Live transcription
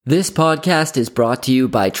This podcast is brought to you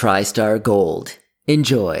by TriStar Gold.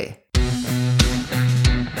 Enjoy.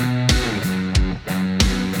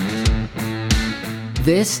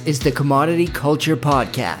 This is the Commodity Culture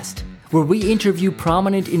Podcast, where we interview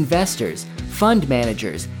prominent investors, fund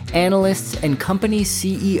managers, analysts, and company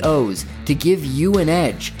CEOs to give you an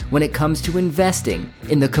edge when it comes to investing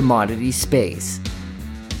in the commodity space.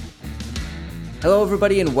 Hello,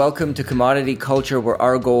 everybody, and welcome to Commodity Culture, where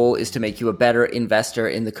our goal is to make you a better investor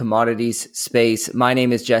in the commodities space. My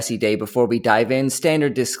name is Jesse Day. Before we dive in,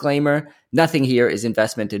 standard disclaimer, nothing here is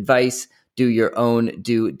investment advice. Do your own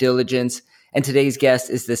due diligence. And today's guest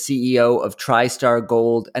is the CEO of TriStar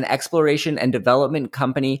Gold, an exploration and development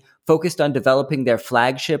company focused on developing their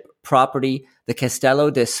flagship property, the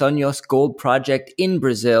Castelo de Sonhos Gold Project in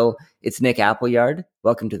Brazil. It's Nick Appleyard.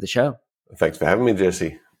 Welcome to the show. Thanks for having me,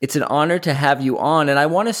 Jesse. It's an honor to have you on. And I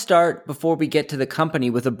want to start, before we get to the company,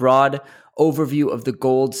 with a broad overview of the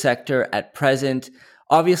gold sector at present.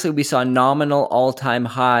 Obviously, we saw nominal all-time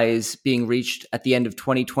highs being reached at the end of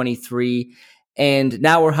 2023, and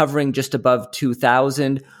now we're hovering just above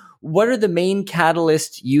 2,000. What are the main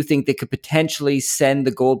catalysts you think that could potentially send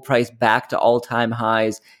the gold price back to all-time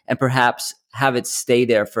highs and perhaps have it stay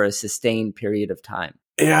there for a sustained period of time?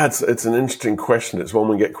 Yeah, it's an interesting question. It's one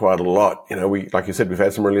we get quite a lot. You know, like you said, we've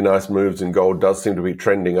had some really nice moves, and gold does seem to be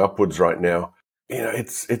trending upwards right now. You know,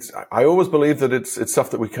 I always believe that it's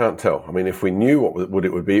stuff that we can't tell. I mean, if we knew what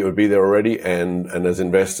it would be there already. And as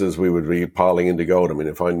investors, we would be piling into gold. I mean,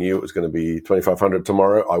 if I knew it was going to be 2,500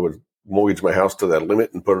 tomorrow, I would mortgage my house to that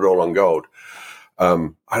limit and put it all on gold.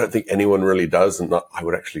 I don't think anyone really does. And I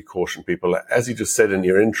would actually caution people, as you just said in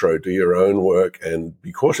your intro, do your own work and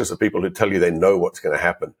be cautious of people who tell you they know what's going to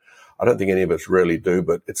happen. I don't think any of us really do,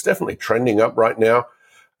 but it's definitely trending up right now.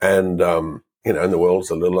 And, you know, and the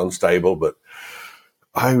world's a little unstable, but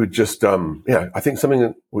I would just, I think something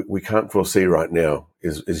that we can't foresee right now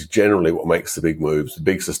is generally what makes the big moves, the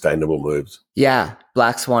big sustainable moves. Yeah,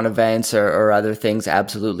 black swan events or other things,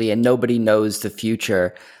 absolutely. And nobody knows the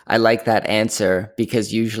future. I like that answer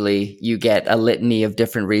because usually you get a litany of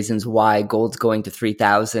different reasons why gold's going to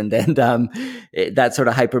 3,000. And that sort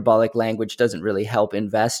of hyperbolic language doesn't really help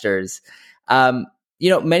investors. You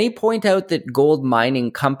know, many point out that gold mining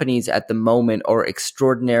companies at the moment are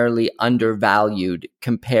extraordinarily undervalued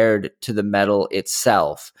compared to the metal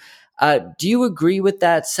itself. Do you agree with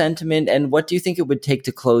that sentiment? And what do you think it would take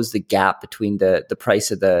to close the gap between the price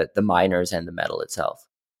of the miners and the metal itself?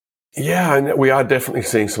 Yeah, and we are definitely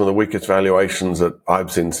seeing some of the weakest valuations that I've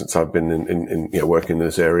seen since I've been in working in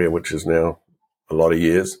this area, which is now a lot of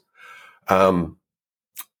years.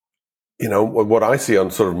 You know, what I see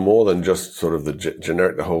on sort of more than just sort of the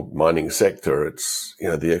generic, the whole mining sector, it's, you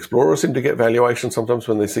know, the explorers seem to get valuation sometimes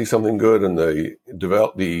when they see something good, and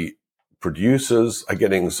the producers are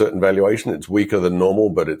getting a certain valuation. It's weaker than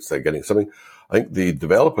normal, but they're getting something. I think the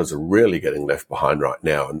developers are really getting left behind right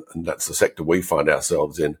now, and that's the sector we find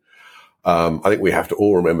ourselves in. I think we have to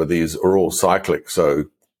all remember these are all cyclic. So,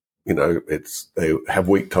 you know, they have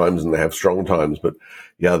weak times and they have strong times, but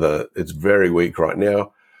yeah, it's very weak right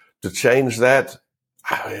now. To change that,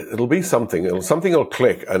 it'll be something. Something will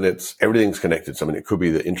click, and everything's connected. So, I mean, it could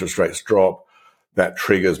be that interest rates drop, that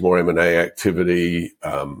triggers more M&A activity,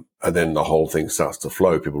 and then the whole thing starts to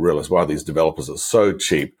flow. People realize, wow, these developers are so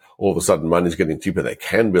cheap. All of a sudden, money's getting cheaper. They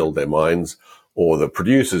can build their mines, or the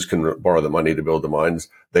producers can borrow the money to build the mines.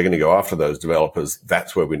 They're going to go after those developers.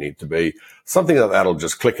 That's where we need to be. Something like that'll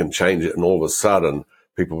just click and change it, and all of a sudden,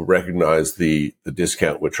 people recognize the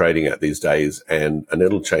discount we're trading at these days, and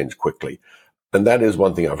it'll change quickly. And that is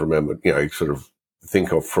one thing I've remembered, you know, sort of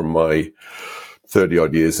think of from my 30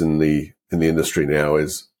 odd years in the industry now,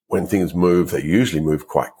 is when things move, they usually move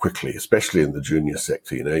quite quickly, especially in the junior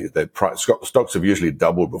sector. You know, stocks have usually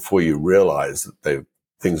doubled before you realize that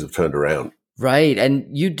things have turned around. Right. And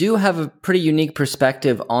you do have a pretty unique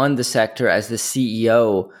perspective on the sector as the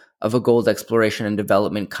CEO of a gold exploration and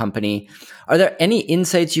development company. Are there any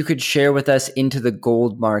insights you could share with us into the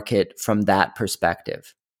gold market from that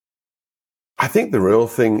perspective? I think the real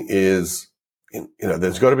thing is, you know,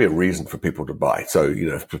 there's got to be a reason for people to buy. So, you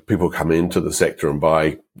know, if people come into the sector and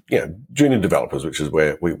buy, you know, junior developers, which is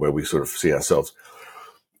where we sort of see ourselves.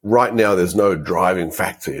 Right now, there's no driving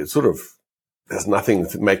factor. It's sort of, there's nothing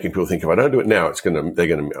making people think if I don't do it now, I'm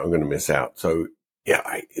going to miss out. So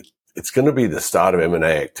yeah, it's going to be the start of M&A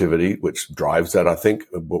activity, which drives that, I think,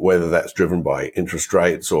 whether that's driven by interest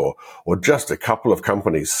rates or just a couple of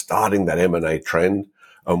companies starting that M&A trend,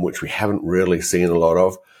 which we haven't really seen a lot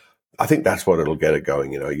of. I think that's what it'll get it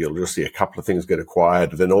going. You know, you'll just see a couple of things get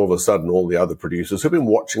acquired. Then all of a sudden, all the other producers who've been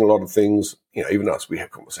watching a lot of things, you know, even us, we have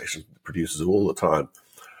conversations with producers all the time.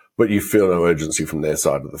 but you feel no urgency from their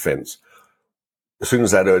side of the fence. As soon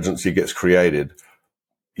as that urgency gets created,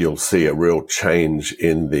 you'll see a real change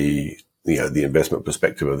in the investment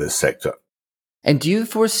perspective of this sector. And do you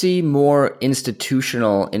foresee more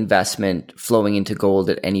institutional investment flowing into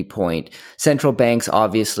gold at any point? Central banks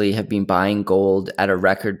obviously have been buying gold at a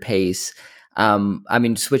record pace.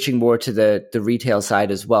 Switching more to the retail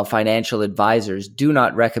side as well, financial advisors do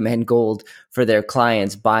not recommend gold for their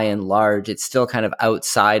clients by and large. It's still kind of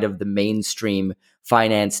outside of the mainstream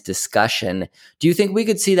finance discussion. Do you think we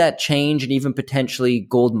could see that change and even potentially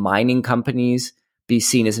gold mining companies be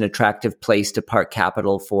seen as an attractive place to park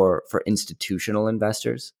capital for institutional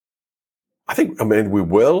investors? We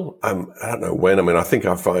will. I don't know when. I think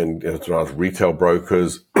I find retail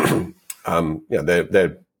brokers,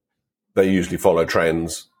 they usually follow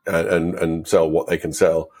trends and sell what they can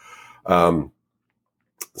sell.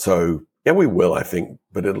 We will, I think,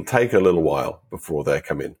 but it'll take a little while before they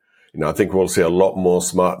come in. I think we'll see a lot more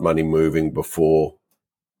smart money moving before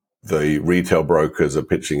the retail brokers are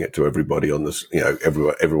pitching it to everybody on this,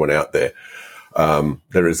 everyone out there.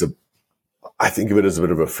 I think of it as a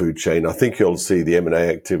bit of a food chain. I think you'll see the M&A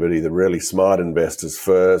activity, the really smart investors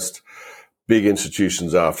first, big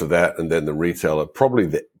institutions after that, and then the retailer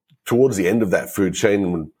probably towards the end of that food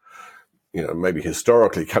chain when, maybe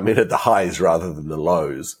historically come in at the highs rather than the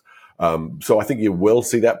lows. So I think you will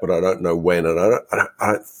see that, but I don't know when. And I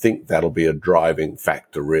don't think that'll be a driving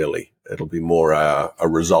factor, really. It'll be more a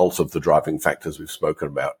result of the driving factors we've spoken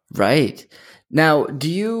about. Right. Now, do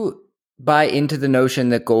you buy into the notion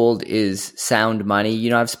that gold is sound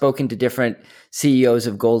money? I've spoken to different CEOs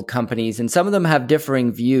of gold companies, and some of them have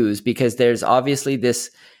differing views because there's obviously this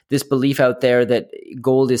belief out there that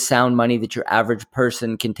gold is sound money that your average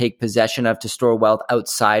person can take possession of to store wealth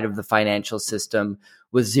outside of the financial system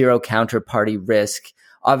with zero counterparty risk.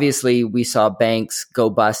 Obviously, we saw banks go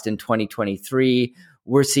bust in 2023.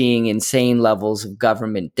 We're seeing insane levels of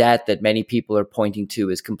government debt that many people are pointing to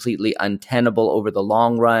as completely untenable over the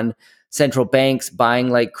long run. Central banks buying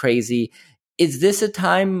like crazy. Is this a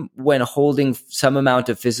time when holding some amount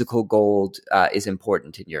of physical gold is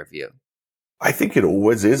important in your view? I think it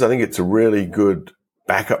always is. I think it's a really good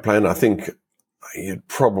backup plan. I think you'd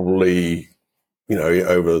probably,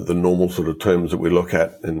 over the normal sort of terms that we look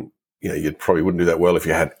at, and, you probably wouldn't do that well if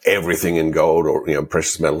you had everything in gold or,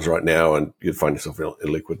 precious metals right now, and you'd find yourself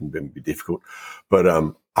illiquid and it'd be difficult. But,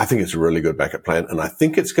 I think it's a really good backup plan. And I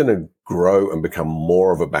think it's going to grow and become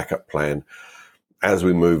more of a backup plan as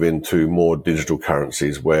we move into more digital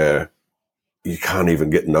currencies where you can't even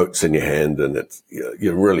get notes in your hand, and it's,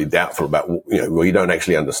 you're really doubtful about, you don't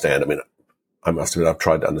actually understand. I must admit, I've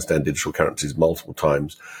tried to understand digital currencies multiple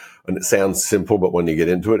times, and it sounds simple, but when you get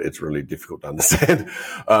into it, it's really difficult to understand.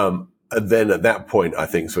 And then at that point, I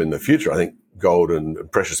think, so in the future, I think gold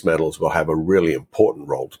and precious metals will have a really important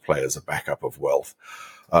role to play as a backup of wealth.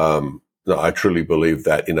 I truly believe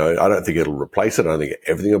that, I don't think it'll replace it. I don't think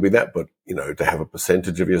everything will be that, but, to have a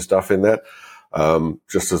percentage of your stuff in that.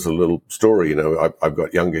 Just as a little story, I've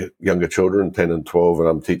got younger children, 10 and 12, and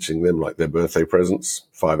I'm teaching them like their birthday presents,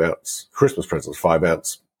 5-ounce Christmas presents,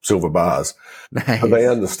 5-ounce silver bars. Nice. And they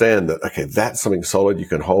understand that, okay, that's something solid you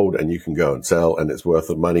can hold and you can go and sell, and it's worth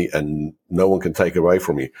the money and no one can take it away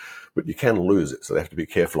from you, but you can lose it. So they have to be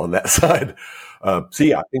careful on that side. I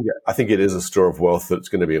think it is a store of wealth that's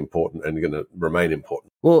going to be important and going to remain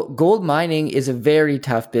important. Well, gold mining is a very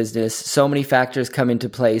tough business. So many factors come into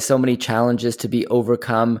play, so many challenges to be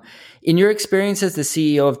overcome. In your experience as the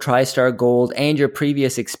CEO of TriStar Gold and your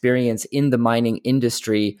previous experience in the mining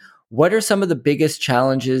industry, what are some of the biggest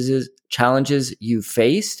challenges you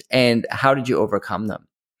faced, and how did you overcome them?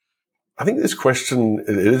 I think this question,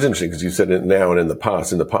 it is interesting because you said it now and in the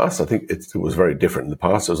past. In the past, I think it was very different. In the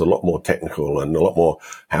past, it was a lot more technical and a lot more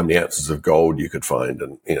how many ounces of gold you could find.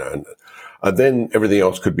 And, and then everything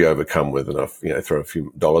else could be overcome with enough, throw a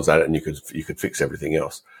few dollars at it and you could fix everything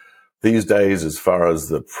else. These days, as far as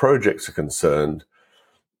the projects are concerned,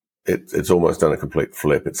 it's almost done a complete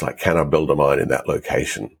flip. It's like, can I build a mine in that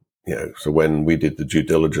location? So when we did the due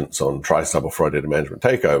diligence on TriStar before I did a management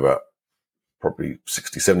takeover, probably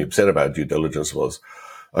 60-70% of our due diligence was,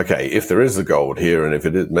 okay, if there is the gold here and if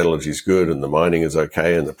metallurgy is good and the mining is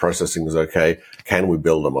okay and the processing is okay, can we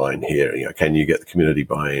build a mine here? Can you get the community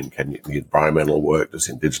buy-in? Can you get environmental work? Does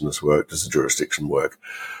indigenous work? Does the jurisdiction work?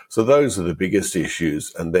 So those are the biggest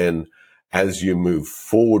issues. And then as you move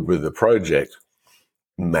forward with the project,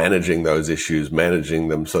 managing those issues, managing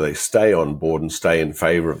them so they stay on board and stay in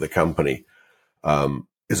favor of the company,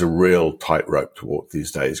 is a real tightrope to walk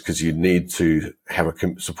these days, because you need to have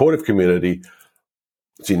a supportive community.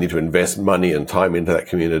 So you need to invest money and time into that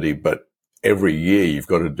community, but every year you've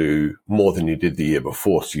got to do more than you did the year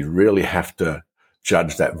before. So you really have to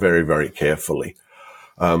judge that very, very carefully.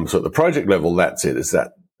 So at the project level, that's it, is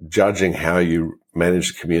that judging how you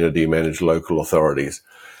manage the community, manage local authorities.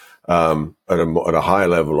 At a higher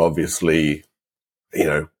level, obviously,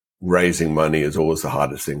 raising money is always the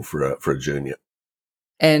hardest thing for a junior.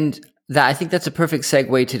 And I think that's a perfect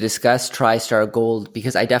segue to discuss TriStar Gold,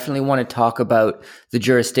 because I definitely want to talk about the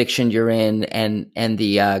jurisdiction you're in and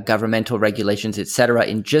the governmental regulations, et cetera,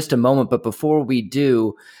 in just a moment. But before we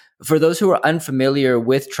do, for those who are unfamiliar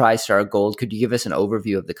with TriStar Gold, could you give us an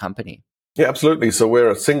overview of the company? Yeah, absolutely. So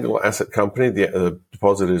we're a single asset company. The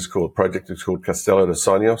project is called Castelo de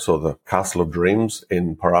Sonhos, or the Castle of Dreams,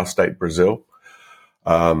 in Pará State, Brazil.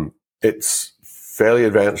 It's fairly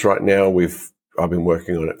advanced right now. I've been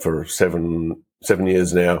working on it for seven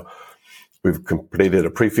years now. We've completed a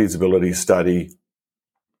pre-feasibility study,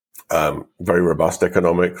 very robust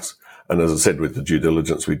economics. And as I said, with the due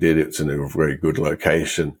diligence we did, it's in a very good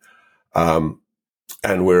location.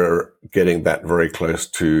 And we're getting that very close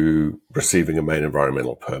to receiving a main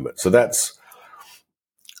environmental permit. So that's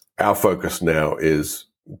our focus now, is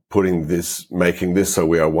making this so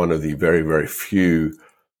we are one of the very, very few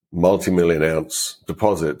multi-million ounce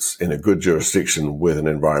deposits in a good jurisdiction with an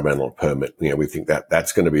environmental permit. We think that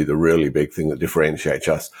that's going to be the really big thing that differentiates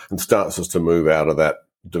us and starts us to move out of that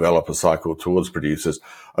developer cycle towards producers,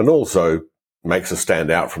 and also makes us stand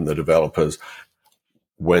out from the developers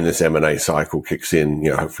when this M&A cycle kicks in,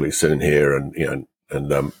 hopefully soon here, and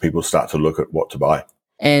people start to look at what to buy.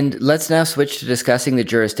 And let's now switch to discussing the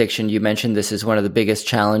jurisdiction. You mentioned this is one of the biggest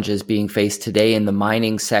challenges being faced today in the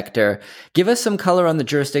mining sector. Give us some color on the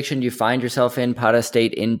jurisdiction you find yourself in, Pará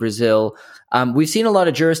State in Brazil. We've seen a lot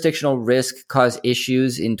of jurisdictional risk cause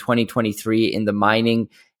issues in 2023 in the mining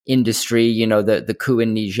industry. The coup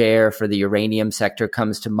in Niger for the uranium sector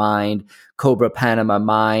comes to mind. Cobra Panama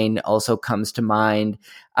mine also comes to mind.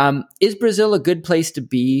 Is Brazil a good place to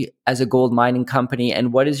be as a gold mining company?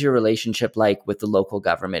 And what is your relationship like with the local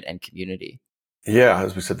government and community? Yeah,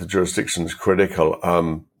 as we said, the jurisdiction is critical.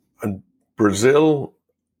 And Brazil's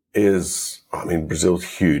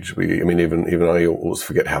huge. Even I always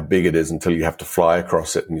forget how big it is until you have to fly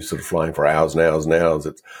across it, and you're sort of flying for hours and hours and hours.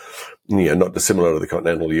 It's, not dissimilar to the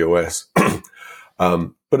continental US.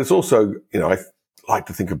 But it's also, I like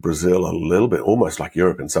to think of Brazil a little bit almost like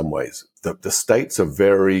Europe in some ways. The states are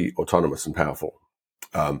very autonomous and powerful.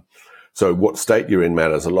 So what state you're in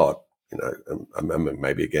matters a lot.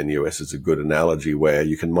 Maybe again, US is a good analogy, where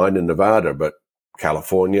you can mine in Nevada, but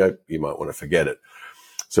California, you might want to forget it.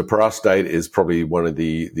 So Pará State is probably one of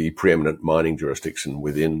the preeminent mining jurisdiction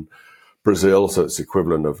within Brazil. So it's the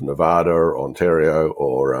equivalent of Nevada, or Ontario,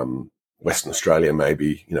 or Western Australia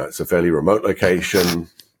maybe. It's a fairly remote location,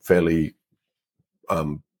 fairly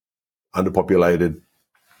underpopulated,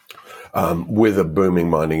 with a booming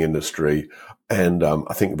mining industry. And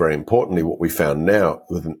I think very importantly, what we found now,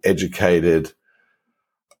 with an educated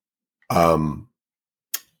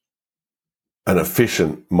and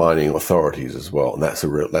efficient mining authorities as well. And that's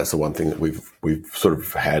the one thing that we've sort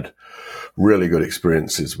of had really good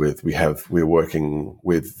experiences with. We're working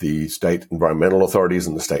with the state environmental authorities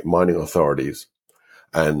and the state mining authorities.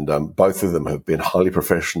 And both of them have been highly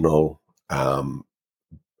professional,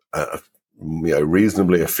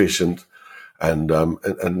 reasonably efficient,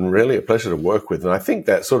 and really a pleasure to work with. And I think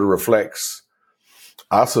that sort of reflects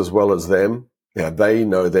us as well as them. They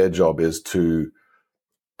know their job is to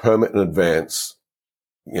permit in advance,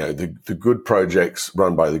 the good projects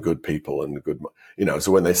run by the good people and the good,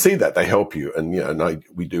 so when they see that, they help you. And,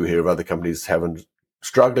 we do hear of other companies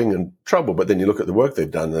struggling and trouble, but then you look at the work they've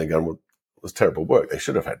done and they're going, well, it was terrible work. They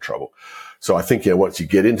should have had trouble. So I think, once you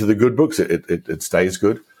get into the good books, it stays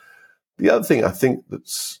good. The other thing I think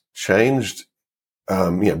that's changed,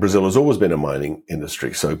 Brazil has always been a mining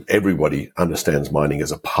industry. So everybody understands mining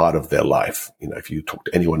as a part of their life. If you talk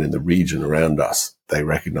to anyone in the region around us, they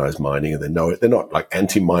recognize mining and they know it. They're not like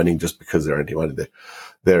anti-mining just because they're anti-mining.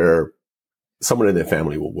 They're someone in their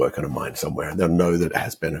family will work on a mine somewhere and they'll know that it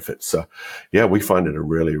has benefits. So we find it a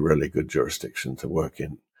really, really good jurisdiction to work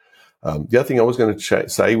in. The other thing I was going to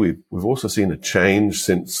say, we've also seen a change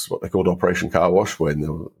since what they called Operation Car Wash, when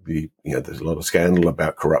there's a lot of scandal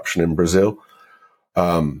about corruption in Brazil.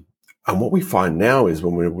 And what we find now is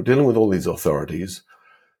when we're dealing with all these authorities,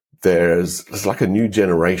 there's like a new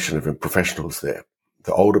generation of professionals there.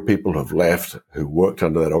 The older people have left who worked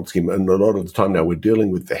under that old scheme. And a lot of the time now we're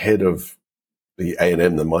dealing with the head of the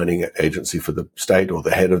A&M, the mining agency for the state, or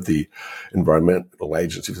the head of the environmental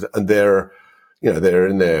agency. And they're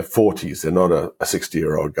in their 40s. They're not a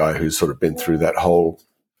 60-year-old guy who's sort of been through that whole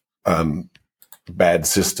bad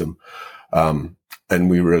system. And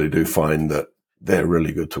we really do find that they're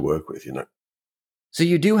really good to work with, So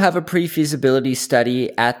you do have a pre-feasibility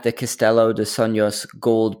study at the Castelo de Sonhos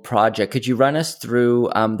gold project. Could you run us through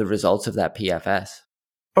the results of that PFS?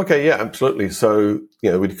 Okay, yeah, absolutely. So,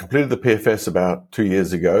 we completed the PFS about 2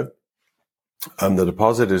 years ago. The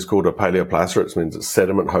deposit is called a paleoplacer. It means it's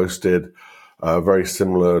sediment hosted, very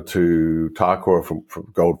similar to Tarkwa from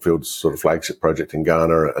Goldfield's sort of flagship project in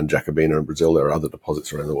Ghana and Jacobina in Brazil. There are other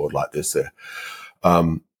deposits around the world like this there.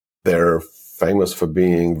 They're famous for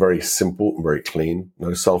being very simple and very clean. No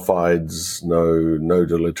sulfides, no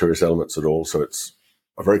deleterious elements at all. So it's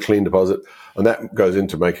a very clean deposit. And that goes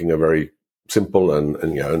into making a very simple and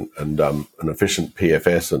an efficient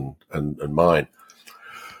PFS and mine.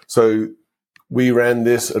 So we ran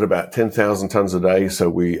this at about 10,000 tons a day.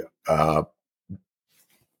 So we are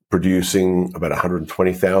producing about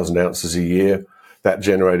 120,000 ounces a year. That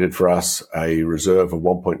generated for us a reserve of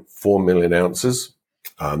 1.4 million ounces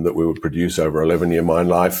that we would produce over 11-year mine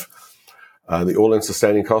life. The all-in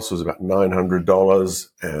sustaining cost was about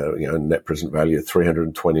 $900, net present value of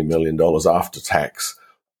 $320 million after tax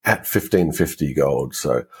at $1,550 gold.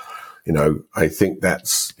 So, I think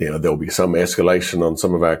that's, there'll be some escalation on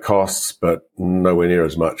some of our costs, but nowhere near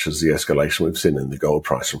as much as the escalation we've seen in the gold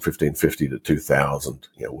price from $1,550 to $2,000.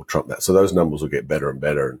 We'll trump that. So those numbers will get better and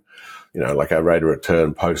better. And, like our rate of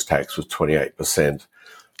return post-tax was 28%.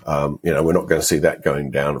 We're not going to see that going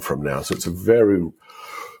down from now. So it's a very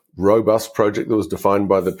robust project that was defined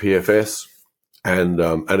by the PFS. And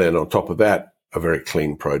then on top of that, a very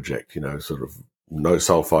clean project, sort of no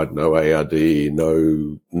sulfide, no ARD,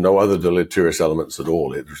 no other deleterious elements at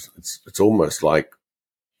all. It's almost like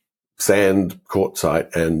sand,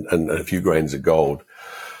 quartzite, and a few grains of gold.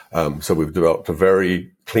 So we've developed a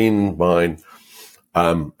very clean mine.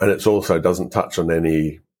 And it also doesn't touch on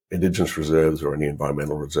any indigenous reserves or any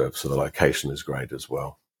environmental reserves. So the location is great as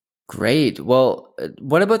well. Great. Well,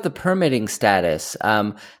 what about the permitting status?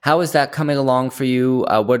 How is that coming along for you?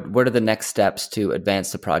 What are the next steps to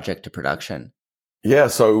advance the project to production? Yeah,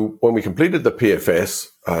 so when we completed the PFS,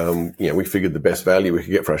 we figured the best value we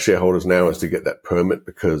could get for our shareholders now is to get that permit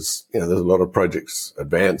because, there's a lot of projects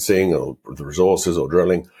advancing or the resources or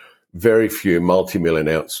drilling, very few multi-million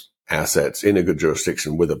ounce assets in a good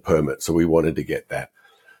jurisdiction with a permit. So we wanted to get that.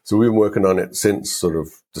 So we've been working on it since sort of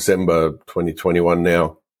December 2021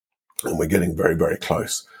 now, and we're getting very, very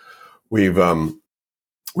close. We've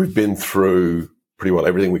been through pretty well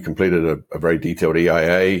everything. We completed a very detailed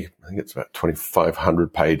EIA. I think it's about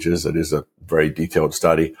 2,500 pages. It is a very detailed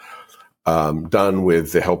study, done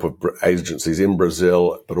with the help of agencies in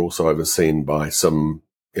Brazil, but also overseen by some,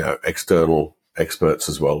 external experts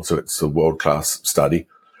as well. So it's a world-class study.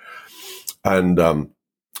 And,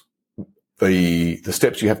 the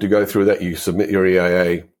steps you have to go through that, you submit your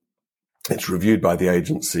EIA. It's reviewed by the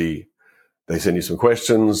agency. They send you some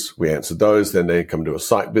questions. We answer those. Then they come to a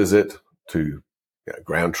site visit to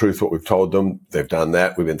ground truth what we've told them. They've done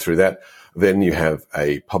that. We've been through that. Then you have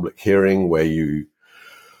a public hearing where you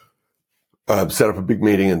set up a big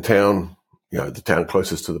meeting in town, the town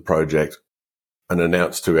closest to the project, and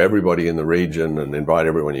announce to everybody in the region and invite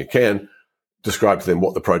everyone you can, describe to them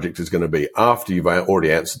what the project is going to be after you've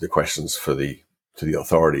already answered the questions to the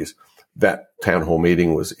authorities. That town hall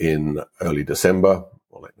meeting was in early December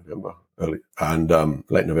or late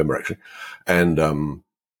November actually. And,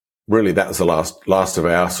 really, that was the last of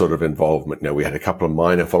our sort of involvement. We had a couple of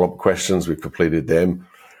minor follow-up questions. We've completed them.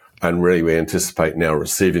 And really, we anticipate now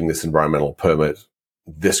receiving this environmental permit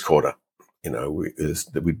this quarter.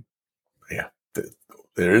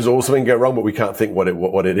 There is always something go wrong, but we can't think what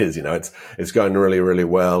it is. It's going really, really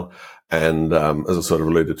well. And, as I sort of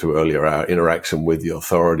alluded to earlier, our interaction with the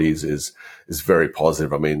authorities is very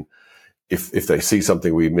positive. I mean, if they see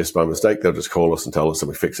something we missed by mistake, they'll just call us and tell us and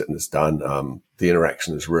we fix it and it's done. The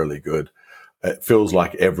interaction is really good. It feels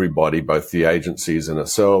like everybody, both the agencies and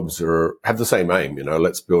ourselves, have the same aim.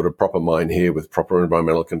 Let's build a proper mine here with proper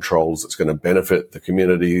environmental controls that's going to benefit the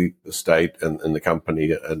community, the state, and the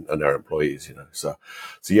company and our employees. So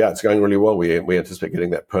yeah, it's going really well. We anticipate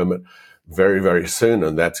getting that permit very, very soon,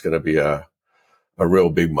 and that's going to be a real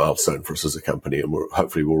big milestone for us as a company, and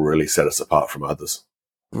hopefully will really set us apart from others.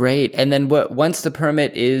 Great. And then once the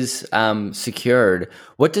permit is secured,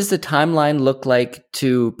 what does the timeline look like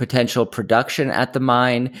to potential production at the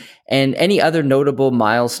mine and any other notable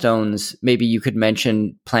milestones maybe you could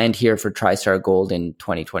mention planned here for TriStar Gold in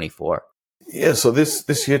 2024? Yeah, so this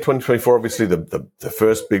year, 2024, obviously the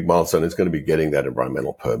first big milestone is going to be getting that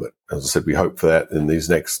environmental permit. As I said, we hope for that in these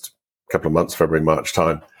next couple of months, February, March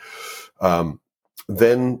time.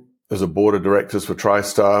 Then there's a board of directors for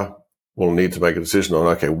TriStar. we'll need to make a decision on,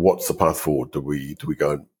 okay, what's the path forward? Do we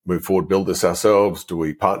go and move forward, build this ourselves? Do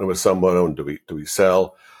we partner with someone, and do we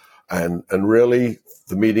sell? And really,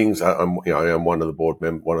 the meetings, I am one of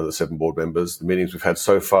the 7 board members. The meetings we've had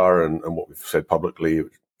so far and what we've said publicly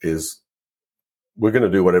is we're going to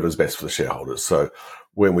do whatever's best for the shareholders. So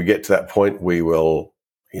when we get to that point, we will,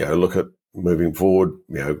 look at moving forward,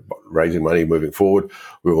 raising money, moving forward.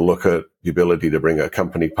 We will look at the ability to bring a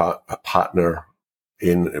partner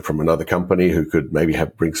in from another company who could maybe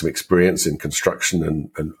bring some experience in construction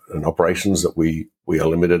and operations that we are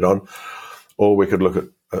limited on. Or we could look at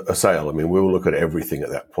a sale. I mean, we will look at everything at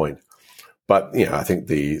that point. But, I think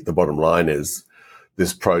the bottom line is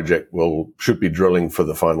this project should be drilling for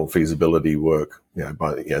the final feasibility work,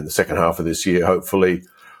 by the second half of this year, hopefully.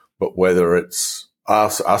 But whether it's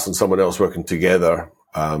us and someone else working together,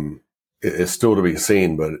 it's still to be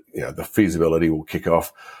seen. But, the feasibility will kick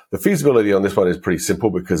off. The feasibility on this one is pretty simple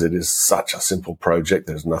because it is such a simple project.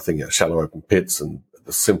 There's nothing, shallow open pits and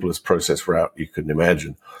the simplest process route you can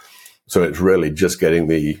imagine. So it's really just getting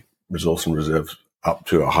the resource and reserves up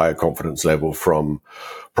to a higher confidence level from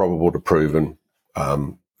probable to proven, a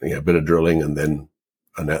bit of drilling and then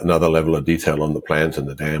another level of detail on the plant and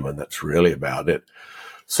the dam. And that's really about it.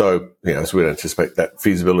 So, so we'd anticipate that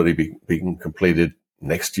feasibility being completed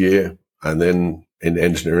next year and then in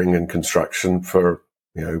engineering and construction for,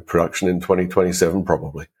 production in 2027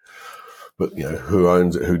 probably. But, who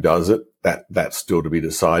owns it, who does it, that's still to be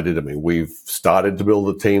decided. I mean, we've started to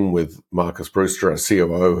build a team with Marcus Brewster, our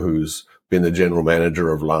COO, who's been the general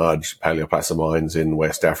manager of large paleoplacer mines in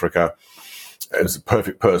West Africa. As the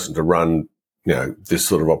perfect person to run, this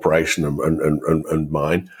sort of operation and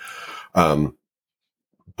mine.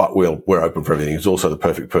 But we're open for everything. He's also the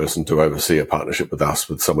perfect person to oversee a partnership with us,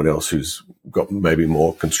 with someone else who's got maybe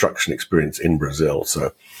more construction experience in Brazil.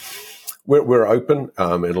 So we're open.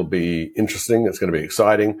 It'll be interesting. It's going to be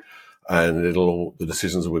exciting. And the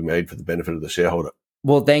decisions will be made for the benefit of the shareholder.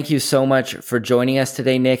 Well, thank you so much for joining us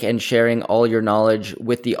today, Nick, and sharing all your knowledge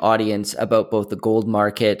with the audience about both the gold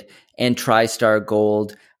market and TriStar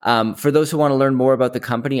Gold. For those who want to learn more about the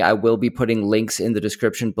company, I will be putting links in the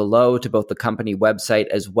description below to both the company website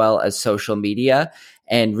as well as social media,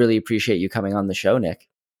 and really appreciate you coming on the show, Nick.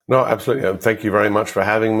 No, absolutely. Thank you very much for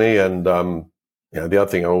having me. And, the other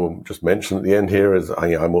thing I will just mention at the end here is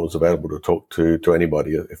I'm always available to talk to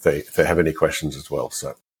anybody if they have any questions as well.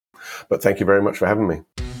 So, but thank you very much for having me.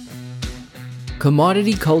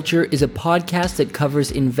 Commodity Culture is a podcast that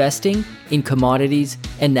covers investing in commodities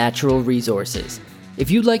and natural resources.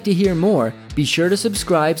 If you'd like to hear more, be sure to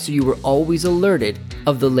subscribe so you are always alerted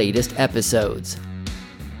of the latest episodes.